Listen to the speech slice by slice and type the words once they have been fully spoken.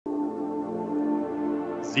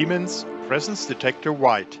Siemens Presence Detector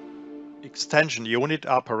Wide. Extension unit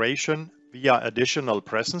operation via additional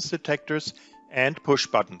presence detectors and push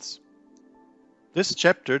buttons. This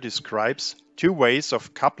chapter describes two ways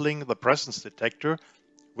of coupling the presence detector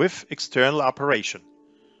with external operation.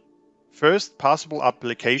 First possible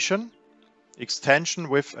application, extension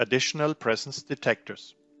with additional presence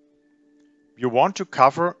detectors. You want to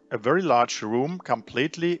cover a very large room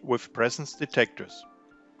completely with presence detectors.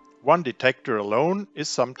 One detector alone is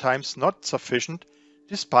sometimes not sufficient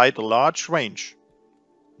despite a large range.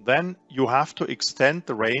 Then you have to extend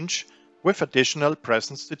the range with additional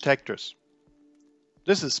presence detectors.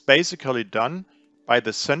 This is basically done by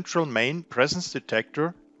the central main presence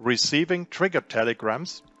detector receiving trigger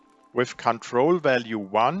telegrams with control value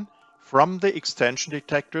 1 from the extension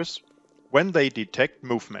detectors when they detect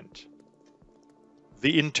movement.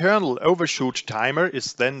 The internal overshoot timer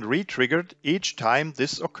is then re-triggered each time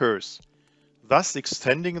this occurs, thus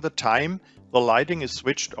extending the time the lighting is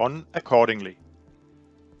switched on accordingly.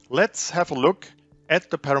 Let's have a look at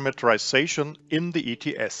the parameterization in the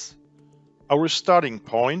ETS. Our starting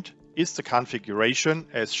point is the configuration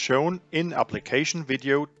as shown in application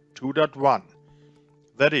video 2.1.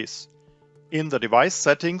 That is, in the device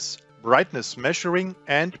settings, brightness measuring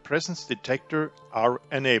and presence detector are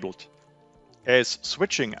enabled. As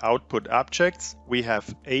switching output objects, we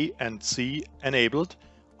have A and C enabled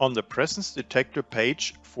on the presence detector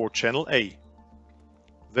page for channel A.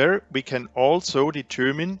 There we can also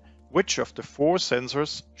determine which of the four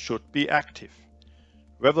sensors should be active,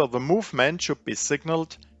 whether the movement should be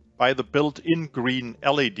signaled by the built-in green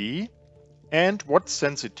LED, and what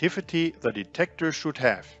sensitivity the detector should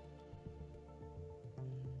have.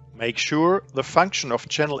 Make sure the function of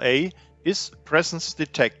channel A is presence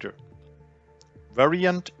detector.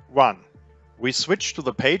 Variant 1. We switch to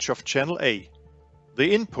the page of channel A.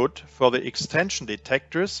 The input for the extension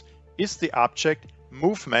detectors is the object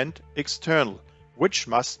movement external, which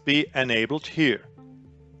must be enabled here.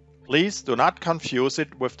 Please do not confuse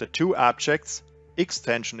it with the two objects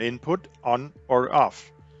extension input on or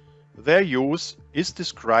off. Their use is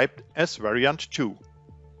described as variant 2.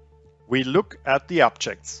 We look at the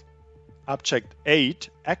objects. Object 8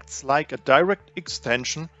 acts like a direct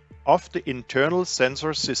extension of the internal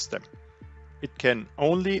sensor system. It can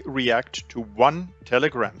only react to 1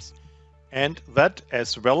 telegrams, and that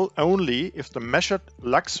as well only if the measured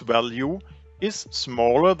lux value is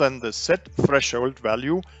smaller than the set threshold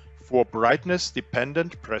value for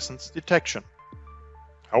brightness-dependent presence detection.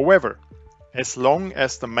 However, as long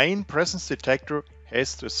as the main presence detector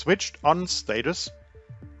has the switched on status,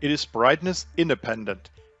 it is brightness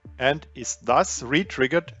independent and is thus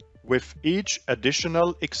re-triggered with each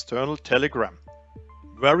additional external telegram.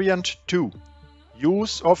 Variant 2.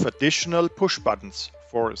 Use of additional push buttons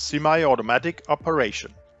for semi-automatic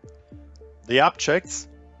operation. The objects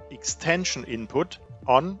extension input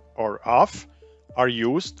on or off are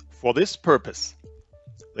used for this purpose.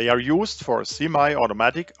 They are used for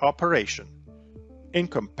semi-automatic operation. In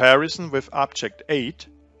comparison with object 8,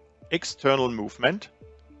 external movement,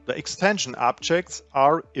 the extension objects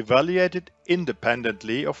are evaluated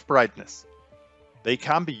independently of brightness. They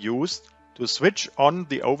can be used to switch on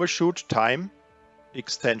the overshoot time,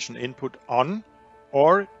 extension input on,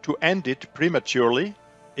 or to end it prematurely,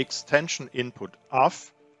 extension input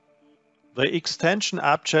off. The extension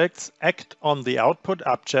objects act on the output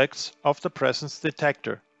objects of the presence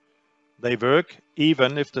detector. They work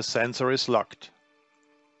even if the sensor is locked.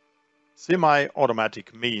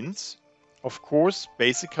 Semi-automatic means, of course,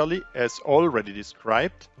 basically, as already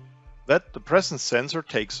described, that the presence sensor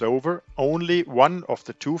takes over only one of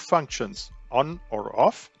the two functions, on or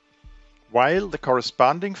off, while the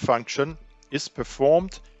corresponding function is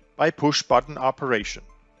performed by push-button operation.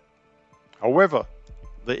 However,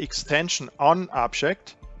 the extension on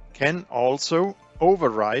object can also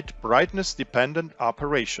override brightness-dependent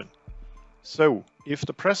operation. So, if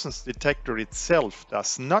the presence detector itself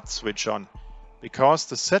does not switch on because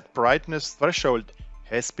the set brightness threshold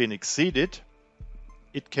has been exceeded,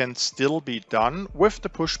 it can still be done with the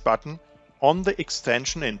push button on the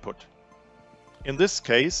extension input. In this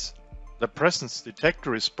case, the presence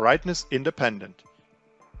detector is brightness independent,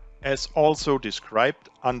 as also described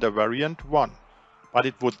under variant 1, but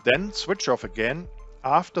it would then switch off again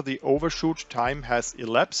after the overshoot time has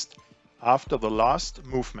elapsed after the last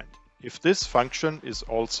movement, if this function is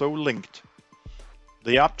also linked.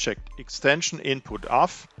 The object extension input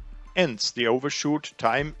off ends the overshoot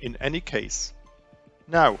time in any case.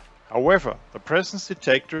 Now, however, the presence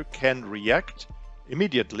detector can react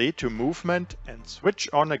immediately to movement and switch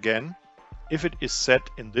on again if it is set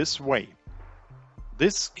in this way.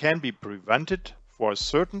 This can be prevented for a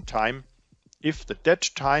certain time if the dead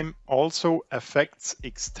time also affects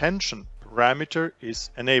extension parameter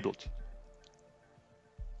is enabled.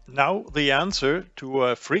 Now the answer to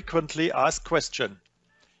a frequently asked question.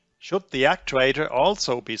 Should the actuator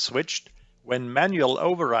also be switched when manual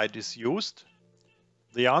override is used?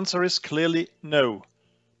 The answer is clearly no.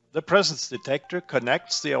 The presence detector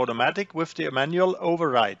connects the automatic with the manual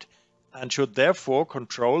override and should therefore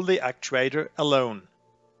control the actuator alone.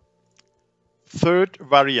 Third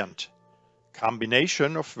variant.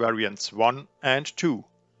 Combination of variants 1 and 2.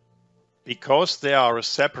 Because they are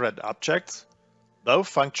separate objects, both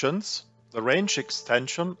functions, the range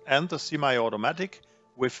extension and the semi-automatic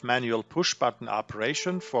with manual push-button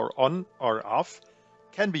operation for on or off,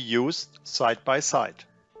 can be used side by side.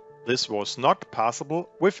 This was not possible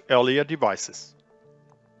with earlier devices.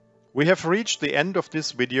 We have reached the end of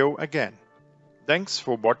this video again. Thanks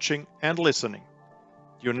for watching and listening.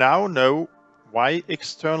 You now know why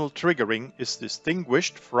external triggering is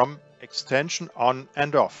distinguished from extension on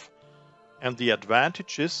and off, and the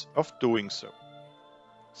advantages of doing so.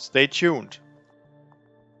 Stay tuned.